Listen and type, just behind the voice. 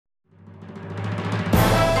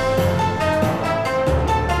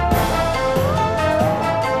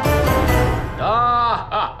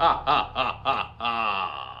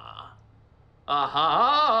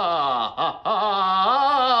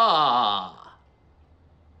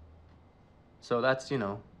so that's,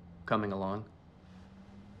 coming along.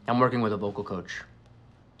 I'm working with a vocal coach,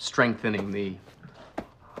 strengthening the...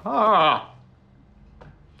 A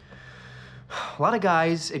lot of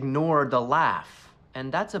guys ignore the laugh,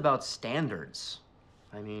 and that's about standards.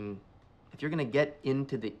 I mean, if you're gonna get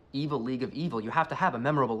into the evil league of evil, you have to have a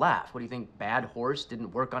memorable laugh. What do you think, Bad Horse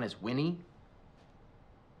didn't work on his Winnie?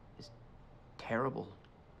 His terrible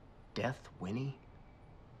death Winnie?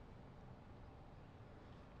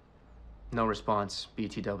 No response,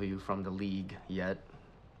 BTW, from the league yet,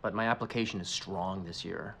 but my application is strong this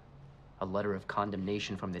year. A letter of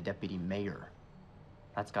condemnation from the deputy mayor.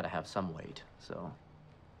 That's gotta have some weight, so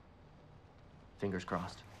fingers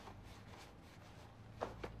crossed.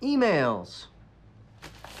 Emails.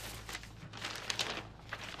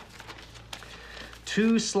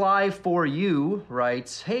 Too Sly for You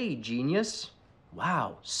writes, "Hey, genius.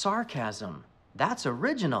 Wow, sarcasm. That's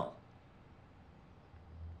original.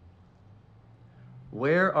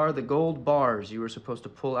 Where are the gold bars you were supposed to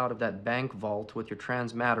pull out of that bank vault with your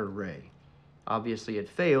transmatter ray? Obviously it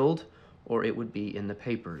failed, or it would be in the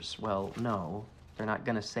papers." Well, no, they're not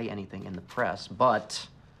gonna say anything in the press, but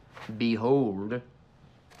behold,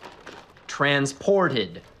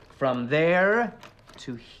 transported from there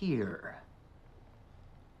to here.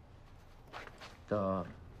 The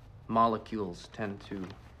molecules tend to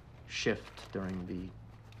shift during the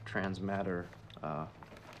transmatter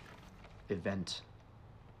event,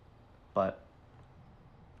 but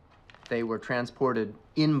they were transported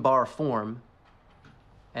in bar form,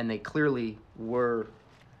 and they clearly were.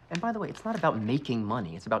 And by the way, it's not about making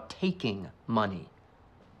money, it's about taking money,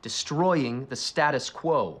 destroying the status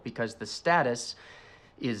quo, because the status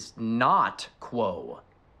is not quo.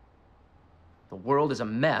 The world is a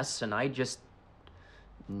mess, and I just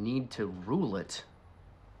need to rule it.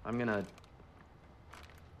 It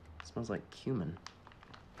smells like cumin.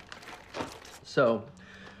 So,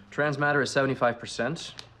 transmatter is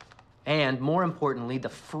 75%, and more importantly, the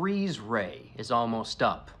freeze ray is almost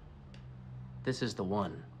up. This is the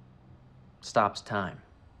one. Stops time.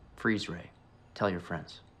 Freeze ray. Tell your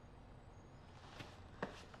friends.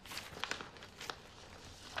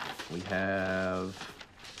 We have...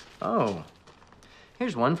 Oh.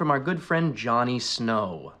 Here's one from our good friend Johnny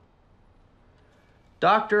Snow.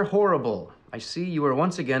 "Dr. Horrible, I see you are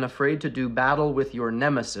once again afraid to do battle with your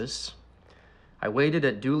nemesis. I waited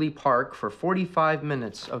at Dooley Park for 45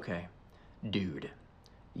 minutes. Okay, dude,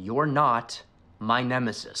 you're not my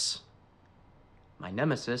nemesis. My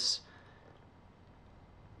nemesis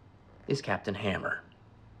is Captain Hammer.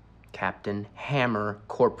 Captain Hammer,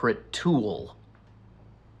 corporate tool.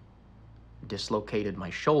 Dislocated my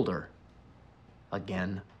shoulder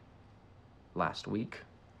again last week.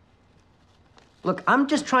 Look, I'm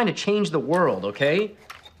just trying to change the world, okay?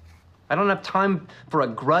 I don't have time for a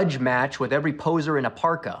grudge match with every poser in a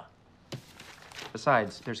parka.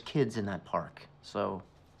 Besides, there's kids in that park, so...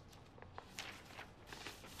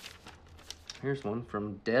 Here's one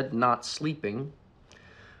from Dead Not Sleeping.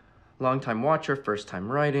 "Long-time watcher,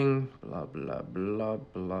 first-time writing, blah, blah, blah,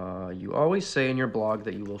 blah. You always say in your blog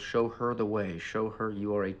that you will show her the way, show her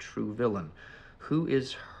you are a true villain. Who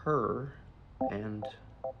is her, and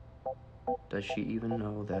does she even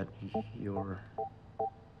know that you're..."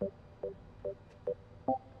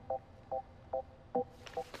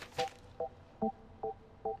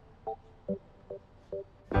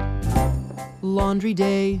 Laundry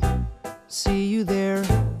day, see you there,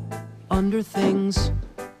 under things,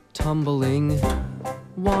 tumbling.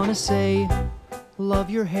 Wanna say, love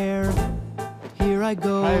your hair, here I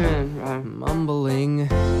go, mumbling.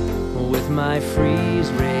 With my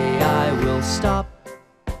freeze ray, I will stop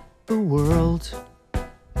the world.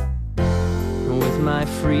 With my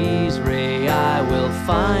freeze ray, I will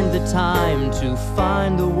find the time to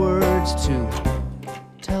find the words to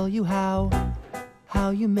tell you how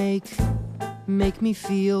you make me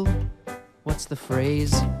feel. What's the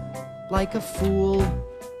phrase? Like a fool,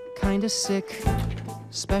 kinda sick,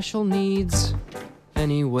 special needs.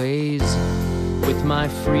 Anyways, with my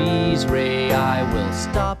freeze ray, I will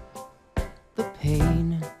stop the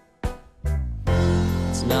pain.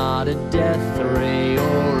 It's not a death ray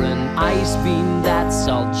or an ice beam, that's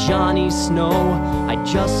all Johnny Snow. I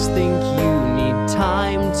just think you need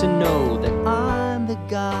time to know that I'm the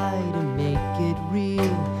guy to make it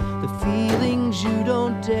real. The feelings you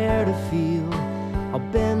don't dare to feel,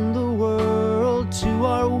 I'll bend the world to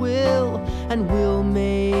our will, and we'll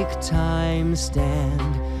make time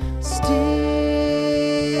stand still.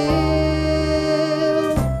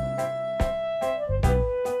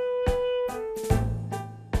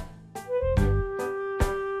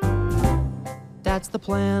 That's the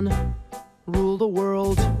plan. Rule the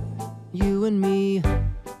world you and me,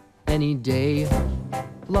 any day.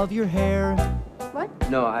 Love your hair. What?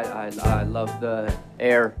 No, I love the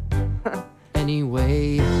air.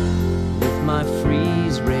 Anyway, with my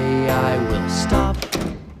freeze ray, I will stop.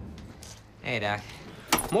 Hey, Doc.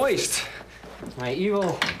 Moist. My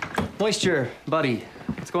evil moisture buddy.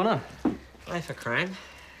 What's going on? Life of crime.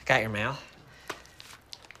 Got your mail.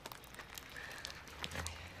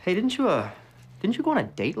 Hey, didn't you go on a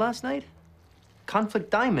date last night? Conflict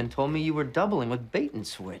Diamond told me you were doubling with Bait and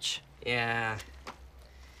Switch. Yeah,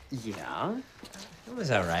 Yeah? it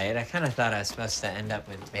was all right. I kind of thought I was supposed to end up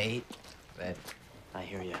with bait, but I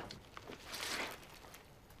hear you.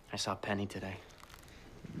 I saw Penny today.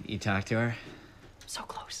 you talked to her? So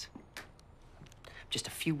close. Just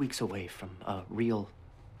a few weeks away from a real,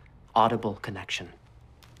 audible connection.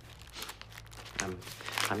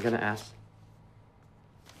 I'm gonna ask...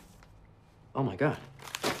 Oh, my God.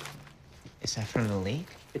 Is that from the league?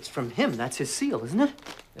 It's from him. That's his seal, isn't it?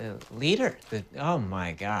 The leader? Oh,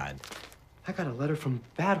 my God. I got a letter from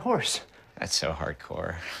Bad Horse. That's so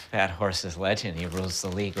hardcore. Bad Horse is legend. He rules the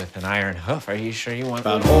league with an iron hoof. Are you sure you want...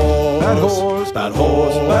 Bad horse, bad horse, bad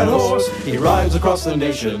horse, bad horse. He rides across the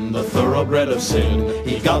nation, the thoroughbred of sin.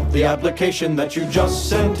 He got the application that you just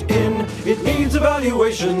sent in. It needs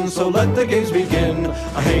evaluation, so let the games begin.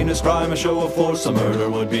 A heinous crime, a show of force, a murder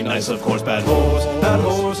would be nice, of course. Bad horse, bad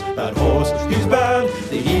horse, bad horse. He's bad.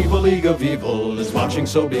 The evil league of evil is watching,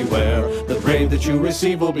 so beware. The grade that you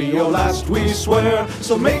receive will be your last, we swear.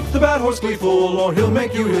 So make the bad horse gleeful, or he'll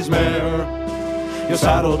make you his mare. You're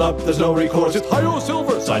saddled up, there's no recourse. It's Hi-Yo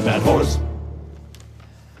Silver, signed Bad Horse.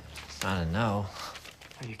 It's not a no.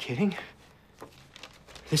 Are you kidding?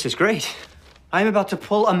 This is great. I'm about to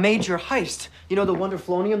pull a major heist. You know the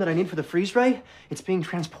Wonderflonium that I need for the freeze ray? It's being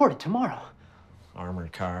transported tomorrow.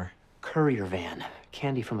 Armored car. Courier van.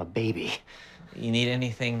 Candy from a baby. You need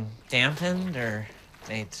anything dampened or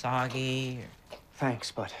made soggy? Or...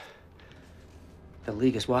 Thanks, but the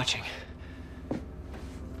league is watching.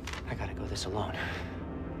 I gotta go this alone.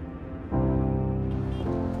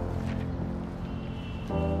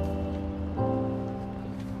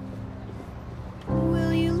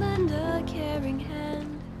 Will you lend a caring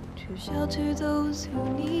hand to shelter those who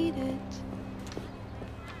need it?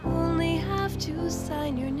 Only have to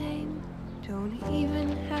sign your name, don't even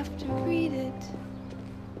have to read it.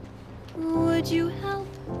 Would you help?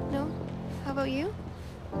 No? How about you?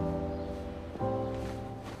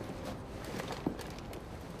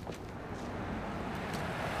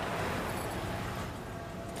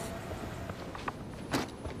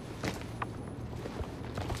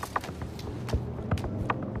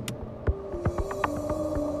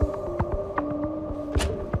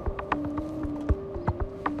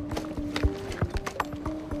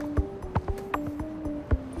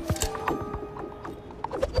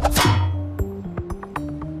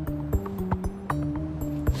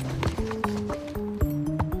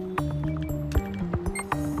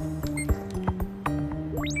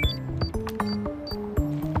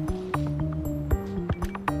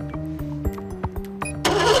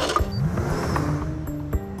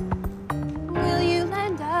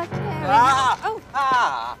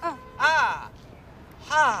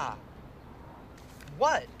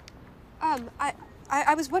 What?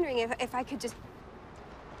 I was wondering if I could just...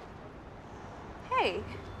 Hey,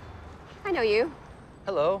 I know you.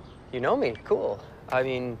 Hello. You know me. Cool. I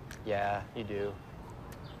mean, yeah, you do.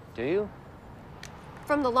 Do you?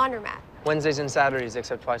 From the laundromat. Wednesdays and Saturdays,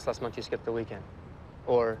 except twice last month you skipped the weekend.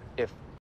 Or if